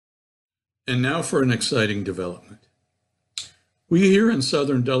And now for an exciting development. We here in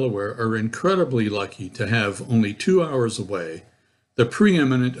Southern Delaware are incredibly lucky to have only 2 hours away the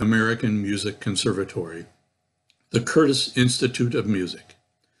preeminent American Music Conservatory, the Curtis Institute of Music.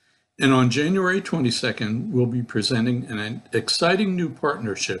 And on January 22nd, we'll be presenting an exciting new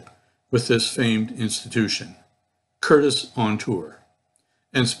partnership with this famed institution, Curtis on Tour,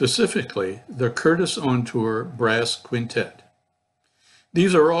 and specifically the Curtis on Tour Brass Quintet.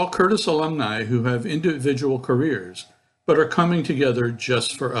 These are all Curtis alumni who have individual careers, but are coming together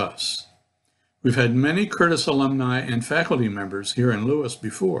just for us. We've had many Curtis alumni and faculty members here in Lewis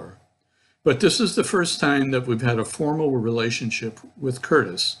before, but this is the first time that we've had a formal relationship with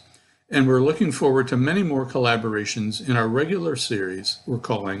Curtis, and we're looking forward to many more collaborations in our regular series we're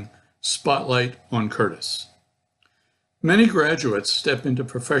calling Spotlight on Curtis. Many graduates step into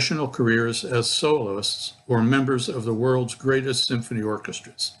professional careers as soloists or members of the world's greatest symphony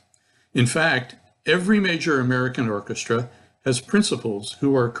orchestras. In fact, every major American orchestra has principals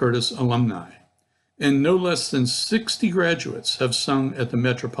who are Curtis alumni, and no less than 60 graduates have sung at the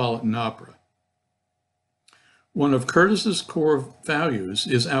Metropolitan Opera. One of Curtis's core values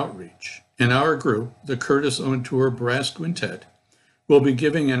is outreach, and our group, the Curtis on Tour Brass Quintet, will be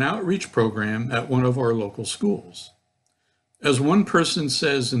giving an outreach program at one of our local schools. As one person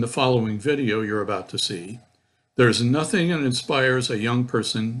says in the following video you're about to see, there's nothing that inspires a young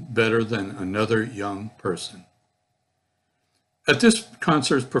person better than another young person. At this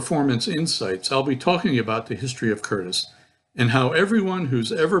concert's Performance Insights, I'll be talking about the history of Curtis and how everyone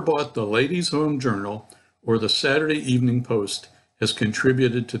who's ever bought the Ladies' Home Journal or the Saturday Evening Post has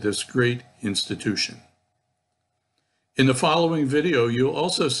contributed to this great institution. In the following video, you'll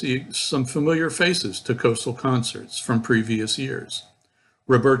also see some familiar faces to Coastal concerts from previous years.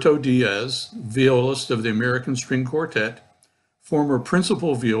 Roberto Diaz, violist of the American String Quartet, former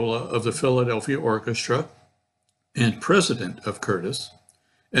principal viola of the Philadelphia Orchestra, and president of Curtis,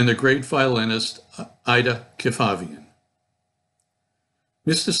 and the great violinist Ida Kefavian.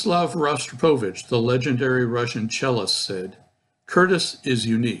 Mstislav Rostropovich, the legendary Russian cellist, said, "Curtis is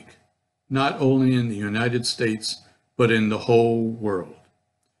unique, not only in the United States, but in the whole world."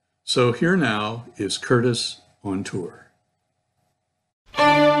 So here now is Curtis on Tour.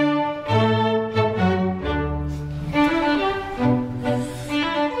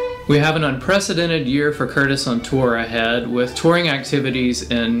 We have an unprecedented year for Curtis on Tour ahead, with touring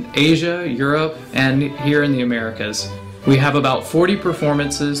activities in Asia, Europe, and here in the Americas. We have about 40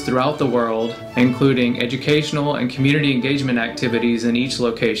 performances throughout the world, including educational and community engagement activities in each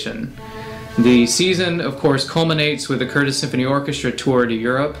location. The season, of course, culminates with the Curtis Symphony Orchestra tour to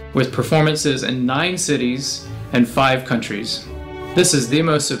Europe, with performances in 9 cities and 5 countries. This is the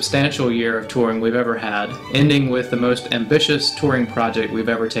most substantial year of touring we've ever had, ending with the most ambitious touring project we've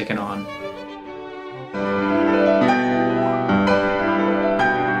ever taken on.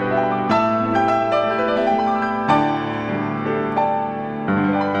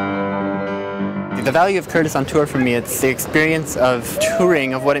 The value of Curtis on Tour for me, it's the experience of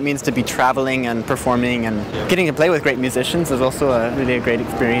touring, of what it means to be traveling and performing, and getting to play with great musicians is also really a great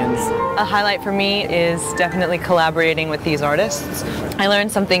experience. A highlight for me is definitely collaborating with these artists. I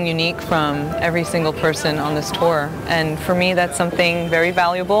learned something unique from every single person on this tour, and for me that's something very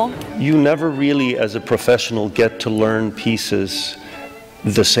valuable. You never really, as a professional, get to learn pieces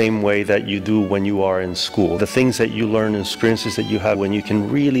the same way that you do when you are in school. The things that you learn, experiences that you have when you can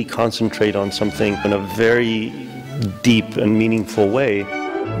really concentrate on something in a very deep and meaningful way,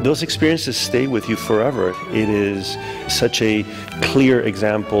 those experiences stay with you forever. It is such a clear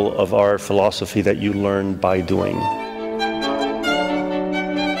example of our philosophy that you learn by doing.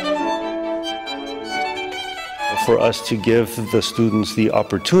 For us to give the students the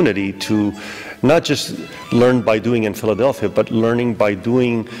opportunity to not just learn by doing in Philadelphia, but learning by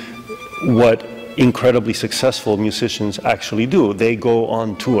doing what incredibly successful musicians actually do. They go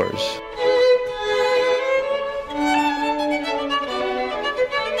on tours.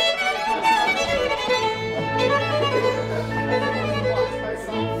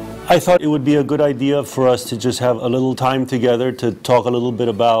 I thought it would be a good idea for us to just have a little time together to talk a little bit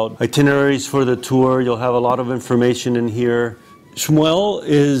about itineraries for the tour. You'll have a lot of information in here. Shmuel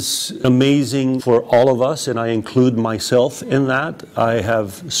is amazing for all of us, and I include myself in that. I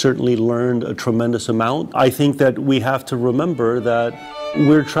have certainly learned a tremendous amount. I think that we have to remember that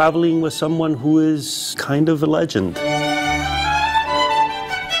we're traveling with someone who is kind of a legend.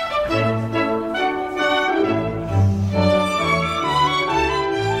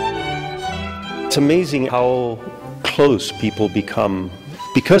 It's amazing how close people become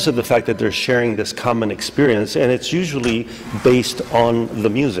because of the fact that they're sharing this common experience, and it's usually based on the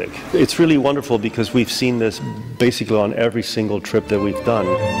music. It's really wonderful because we've seen this basically on every single trip that we've done.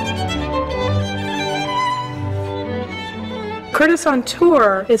 Curtis on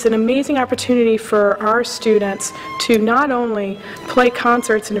Tour is an amazing opportunity for our students to not only play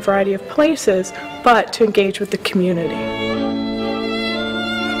concerts in a variety of places, but to engage with the community.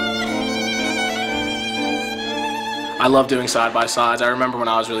 I love doing side-by-sides. I remember when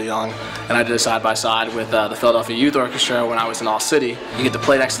I was really young and I did a side-by-side with the Philadelphia Youth Orchestra when I was in All City. You get to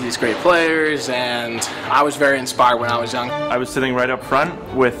play next to these great players, and I was very inspired when I was young. I was sitting right up front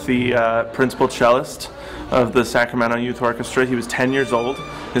with the principal cellist of the Sacramento Youth Orchestra. He was 10 years old.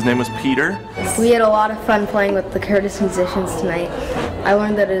 His name was Peter. We had a lot of fun playing with the Curtis musicians tonight. I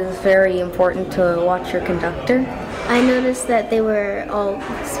learned that it is very important to watch your conductor. I noticed that they were all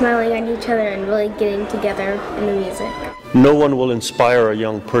smiling at each other and really getting together in the music. No one will inspire a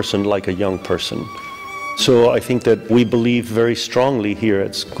young person like a young person. So I think that we believe very strongly here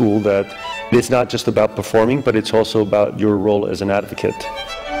at school that it's not just about performing, but it's also about your role as an advocate.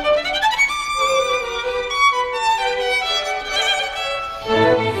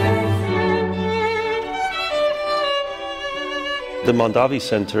 The Mondavi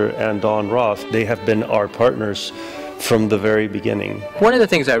Center and Don Roth, they have been our partners from the very beginning. One of the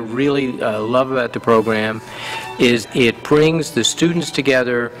things I really love about the program is it brings the students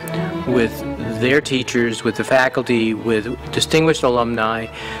together with their teachers, with the faculty, with distinguished alumni.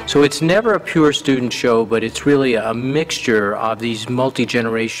 So it's never a pure student show, but it's really a mixture of these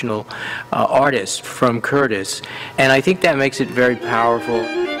multi-generational artists from Curtis. And I think that makes it very powerful.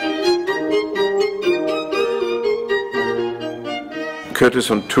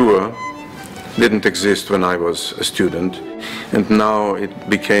 Curtis on Tour didn't exist when I was a student, and now it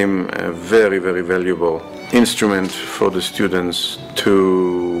became a very, very valuable instrument for the students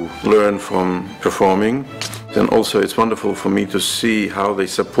to learn from performing. And also it's wonderful for me to see how they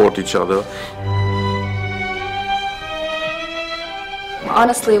support each other.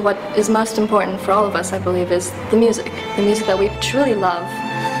 Honestly, what is most important for all of us, I believe, is the music that we truly love,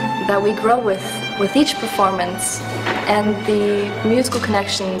 that we grow with each performance, and the musical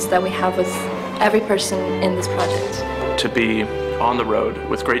connections that we have with every person in this project. To be on the road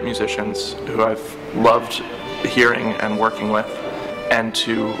with great musicians who I've loved hearing and working with, and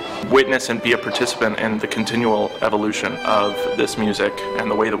to witness and be a participant in the continual evolution of this music and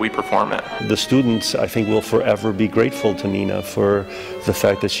the way that we perform it. The students, I think, will forever be grateful to Nina for the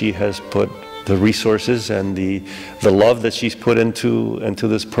fact that she has put the resources and the love that she's put into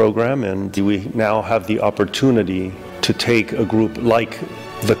this program, and we now have the opportunity to take a group like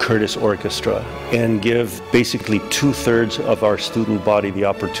the Curtis Orchestra and give basically 2/3 of our student body the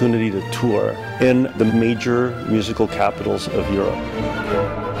opportunity to tour in the major musical capitals of Europe.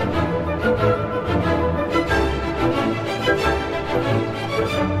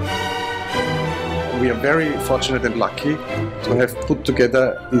 We are very fortunate and lucky to have put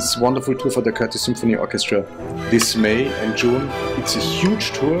together this wonderful tour for the Curtis Symphony Orchestra this May and June. It's a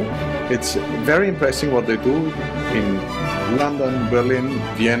huge tour. It's very impressive what they do in London, Berlin,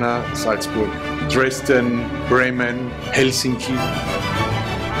 Vienna, Salzburg, Dresden, Bremen, Helsinki.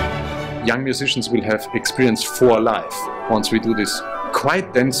 Young musicians will have experience for life once we do this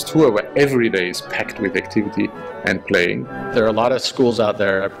quite dense tour where every day is packed with activity and playing. There are a lot of schools out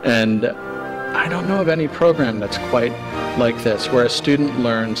there, and I don't know of any program that's quite like this, where a student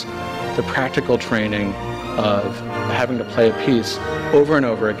learns the practical training of having to play a piece over and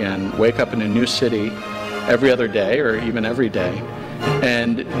over again, wake up in a new city every other day or even every day,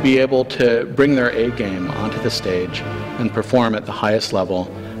 and be able to bring their A game onto the stage and perform at the highest level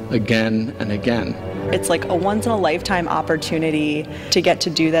again and again. It's like a once-in-a-lifetime opportunity to get to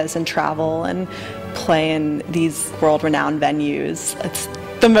do this and travel and play in these world-renowned venues. It's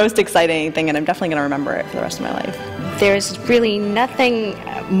the most exciting thing, and I'm definitely going to remember it for the rest of my life. There's really nothing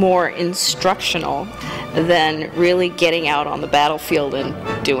more instructional than really getting out on the battlefield and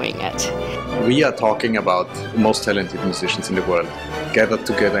doing it. We are talking about the most talented musicians in the world, gathered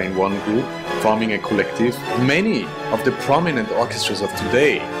together in one group, forming a collective. Many of the prominent orchestras of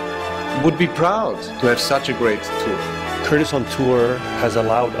today would be proud to have such a great tour. Curtis on Tour has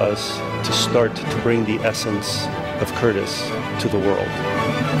allowed us to start to bring the essence of Curtis to the world.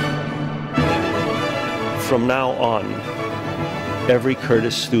 From now on, every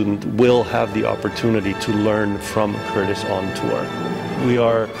Curtis student will have the opportunity to learn from Curtis on Tour. We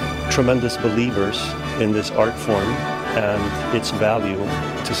are tremendous believers in this art form and its value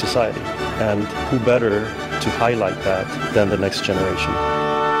to society. And who better to highlight that than the next generation?